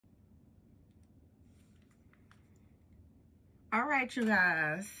All right, you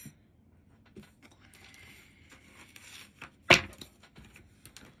guys.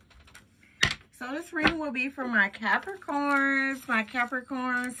 So this reading will be for my Capricorns, my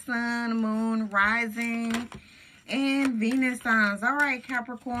Capricorn, Sun, Moon, Rising, and Venus signs. All right,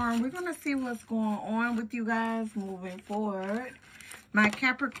 Capricorn, we're going to see what's going on with you guys moving forward. My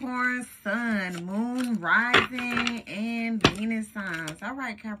Capricorn, Sun, Moon, Rising, and Venus signs. All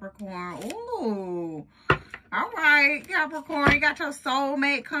right, Capricorn. Ooh. All right, Capricorn, you got your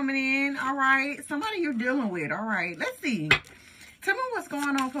soulmate coming in. All right, somebody you're dealing with. All right, let's see. Tell me what's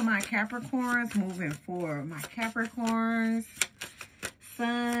going on for my Capricorns moving forward. My Capricorns,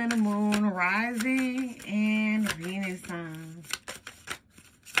 Sun, Moon, Rising, and Venus signs.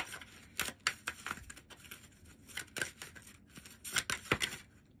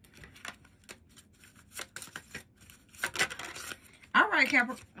 All right,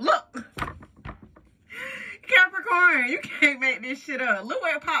 Capricorn. Look. Capricorn, you can't make this shit up. Look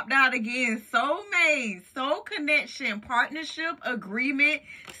where it popped out again. Soulmate, soul connection, partnership, agreement,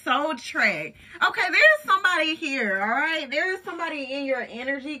 soul track. Okay, there's somebody here, all right? There is somebody in your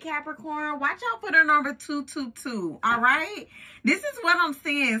energy, Capricorn. Watch out for the number 222, all right? This is what I'm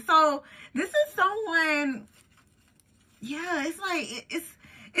seeing. So this is someone, yeah, it's like,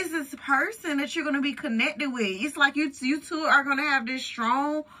 it's this person that you're going to be connected with. It's like you two are going to have this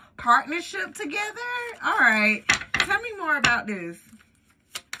strong partnership together. All right, tell me more about this.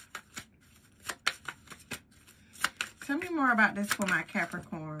 Tell me more about this for my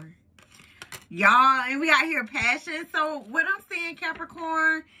Capricorn, y'all. And we got here passion. So what I'm saying,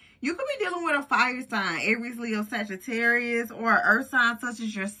 Capricorn, you could be dealing with a fire sign, Aries, Leo, Sagittarius, or an earth sign such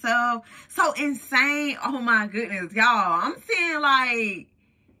as yourself. So insane. Oh my goodness, y'all. I'm saying, like,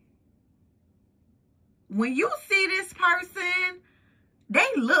 when you see this person, they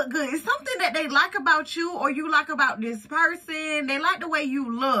look good. It's something that they like about you or you like about this person. They like the way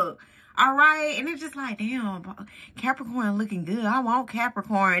you look. All right. And it's just like, damn, Capricorn looking good. I want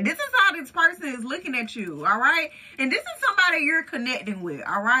Capricorn. This is how this person is looking at you. All right. And this is somebody you're connecting with.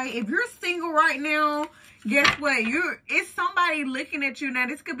 All right. If you're single right now, guess what? It's somebody looking at you. Now,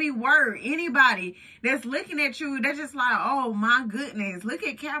 this could be word. Anybody that's looking at you, they're just like, oh my goodness, look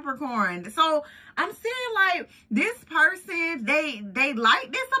at Capricorn. So I'm saying, like, this person, they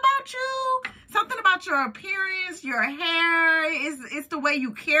like this about you. Something about your appearance, your hair, it's the way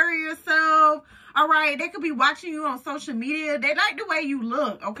you carry yourself. All right, they could be watching you on social media. They like the way you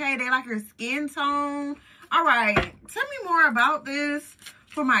look, okay? They like your skin tone. All right, tell me more about this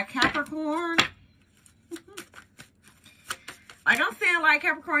for my Capricorn. Like, I'm saying, like,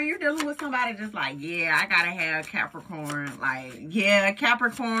 Capricorn, you're dealing with somebody just like, yeah, I gotta have Capricorn. Like, yeah,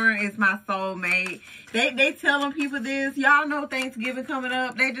 Capricorn is my soulmate. They telling people this. Y'all know Thanksgiving coming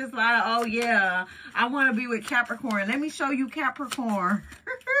up. They just like, oh, yeah, I want to be with Capricorn. Let me show you Capricorn.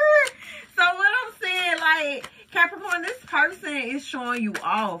 So what I'm saying, like, Capricorn, this person is showing you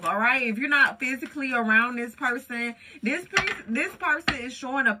off, all right? If you're not physically around this person, this person is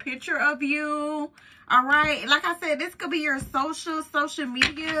showing a picture of you. All right. Like I said, this could be your social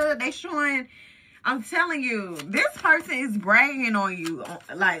media. They showing, I'm telling you, this person is bragging on you.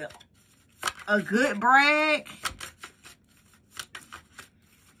 Like a good brag.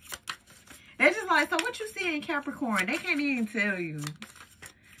 They're just like, so what you see in Capricorn? They can't even tell you.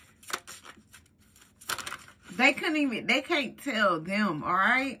 They can't tell them. All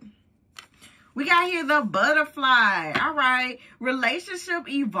right. We got here the butterfly. All right. Relationship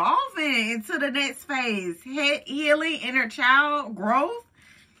evolving into the next phase. Head healing, inner child growth.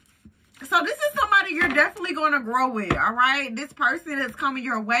 So this is somebody you're definitely going to grow with. All right. This person is coming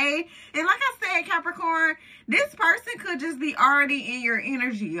your way. And like I said, Capricorn, this person could just be already in your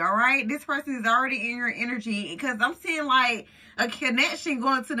energy. All right. This person is already in your energy because I'm seeing like a connection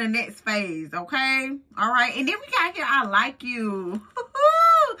going to the next phase. Okay. All right. And then we got here, I like you.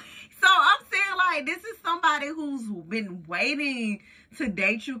 So I'm saying, like, this is somebody who's been waiting to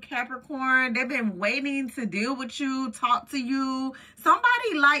date you, Capricorn. They've been waiting to deal with you, talk to you.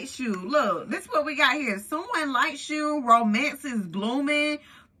 Somebody likes you. Look, this is what we got here. Someone likes you. Romance is blooming.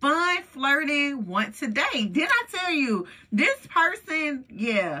 Fun, flirting, want to date. Did I tell you? This person,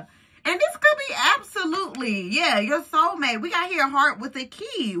 yeah. And this could be absolutely, yeah, your soulmate. We got here heart with a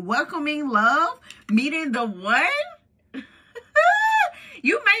key. Welcoming love. Meeting the one.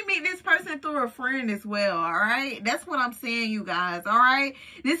 You may meet this person through a friend as well, all right? That's what I'm saying, you guys, all right?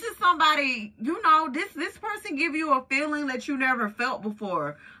 This is somebody, you know, this person give you a feeling that you never felt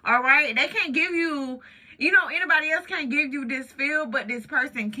before, all right? They can't give you, you know, anybody else can't give you this feel, but this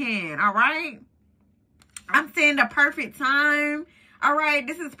person can, all right? I'm saying the perfect time, all right?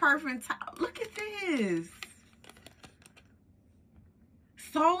 This is perfect time. Look at this.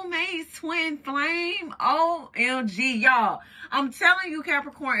 soulmate twin flame. OMG, y'all. I'm telling you,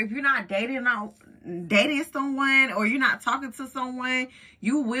 Capricorn, if you're not dating someone or you're not talking to someone,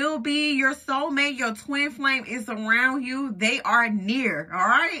 you will be. Your soulmate, your twin flame is around you. They are near, all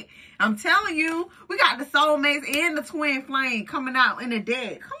right? I'm telling you, we got the soulmates and the twin flame coming out in the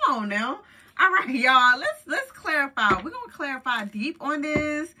deck. Come on now. All right, y'all, let's clarify. We're going to clarify deep on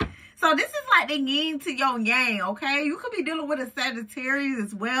this. So this is like the yin to your yang, okay? You could be dealing with a Sagittarius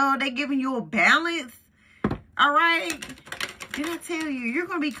as well. They're giving you a balance, all right? Did I tell you, you're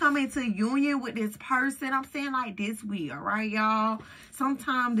going to be coming to union with this person. I'm saying like this week, all right, y'all?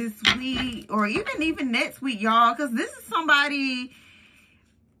 Sometime this week or even next week, y'all, because this is somebody...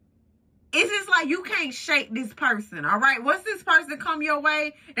 It's just like you can't shake this person, all right? Once this person come your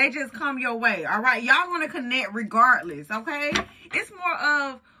way, they just come your way, all right? Y'all want to connect regardless, okay? It's more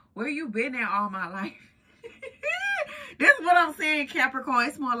of where you been at all my life. This is what I'm saying, Capricorn.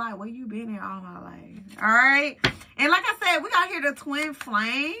 It's more like where you been at all my life, all right? And like I said, we got here the twin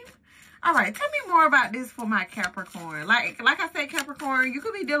flame. All right, tell me more about this for my Capricorn. Like I said, Capricorn, you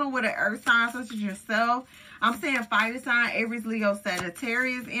could be dealing with an earth sign such as yourself. I'm saying fire sign, Aries, Leo,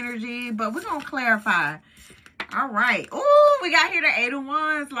 Sagittarius energy, but we're going to clarify. All right. Ooh, we got here the 8 of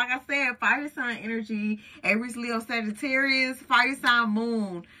Wands. Like I said, fire sign energy, Aries, Leo, Sagittarius, fire sign,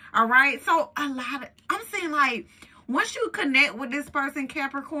 moon. All right. So I'm saying like, once you connect with this person,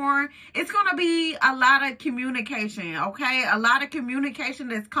 Capricorn, it's going to be a lot of communication, okay? A lot of communication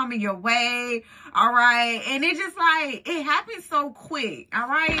that's coming your way, all right? And it's just like, it happens so quick, all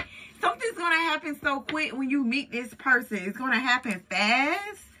right? Something's going to happen so quick when you meet this person. It's going to happen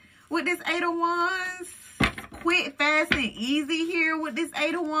fast with this 8 of Wands. Quick, fast, and easy here with this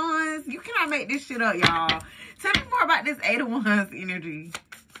 8 of Wands. You cannot make this shit up, y'all. Tell me more about this 8 of Wands energy.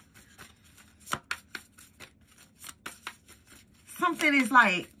 Something is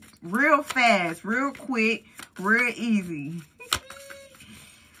like real fast, real quick, real easy.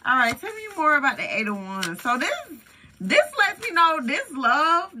 All right, tell me more about the 8 of Wands. So this lets me know this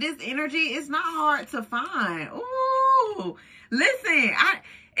love, this energy is not hard to find. Ooh, listen,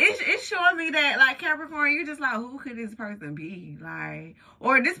 it's showing me that, like, Capricorn, you're just like, who could this person be? Like,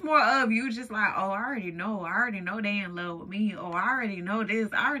 or this more of you just like, oh, I already know they in love with me. Oh, I already know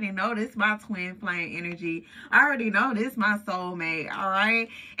this my twin flame energy. I already know this my soulmate, all right?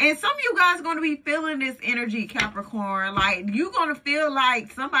 And some of you guys going to be feeling this energy, Capricorn. Like, you're going to feel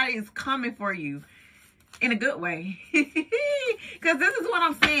like somebody is coming for you in a good way. Because this is what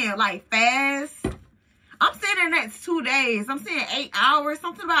I'm saying, like, fast. I'm saying the next 2 days. I'm saying 8 hours.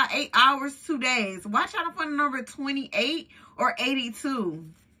 Something about 8 hours, 2 days. Watch out for the number 28 or 82.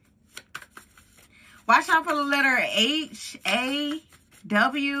 Watch out for the letter H, A,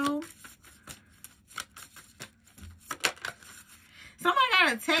 W. Somebody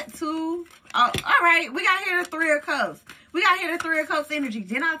got a tattoo. Oh, all right. We got here the 3 of Cups. We got here the 3 of Cups energy.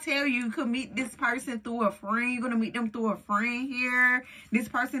 Didn't I tell you could meet this person through a friend? You're going to meet them through a friend here. This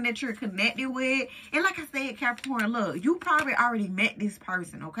person that you're connected with. And like I said, Capricorn, look, you probably already met this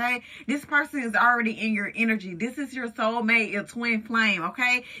person, okay? This person is already in your energy. This is your soulmate, your twin flame,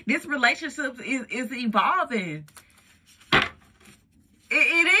 okay? This relationship is evolving.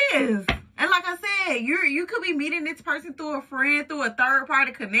 It is. And like I said, you could be meeting this person through a friend, through a third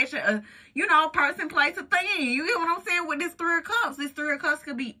party connection, you know, person, place, a thing. You get what I'm saying with this 3 of Cups? This 3 of Cups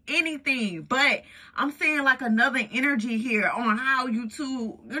could be anything. But I'm saying like another energy here on how you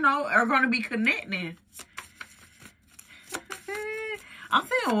two, you know, are going to be connecting. I'm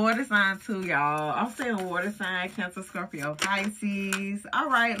saying water sign too, y'all. I'm saying water sign, Cancer, Scorpio, Pisces. All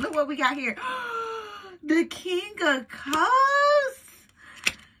right, look what we got here. The King of Cups.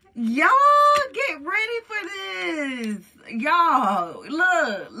 Y'all get ready for this. Y'all,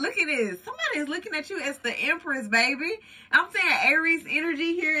 look at this. Somebody is looking at you as the Empress, baby. I'm saying Aries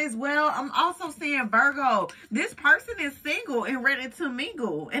energy here as well. I'm also saying Virgo. This person is single and ready to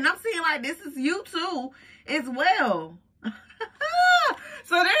mingle. And I'm saying like this is you too as well.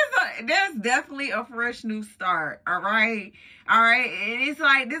 So there's definitely a fresh new start. All right. And it's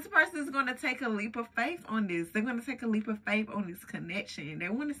like this person is going to take a leap of faith on this. They're going to take a leap of faith on this connection. They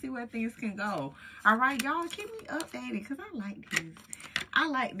want to see where things can go. All right, y'all, keep me updated because I like this. I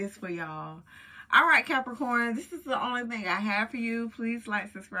like this for y'all. All right, Capricorn, this is the only thing I have for you. Please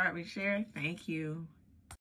like, subscribe, and share. Thank you.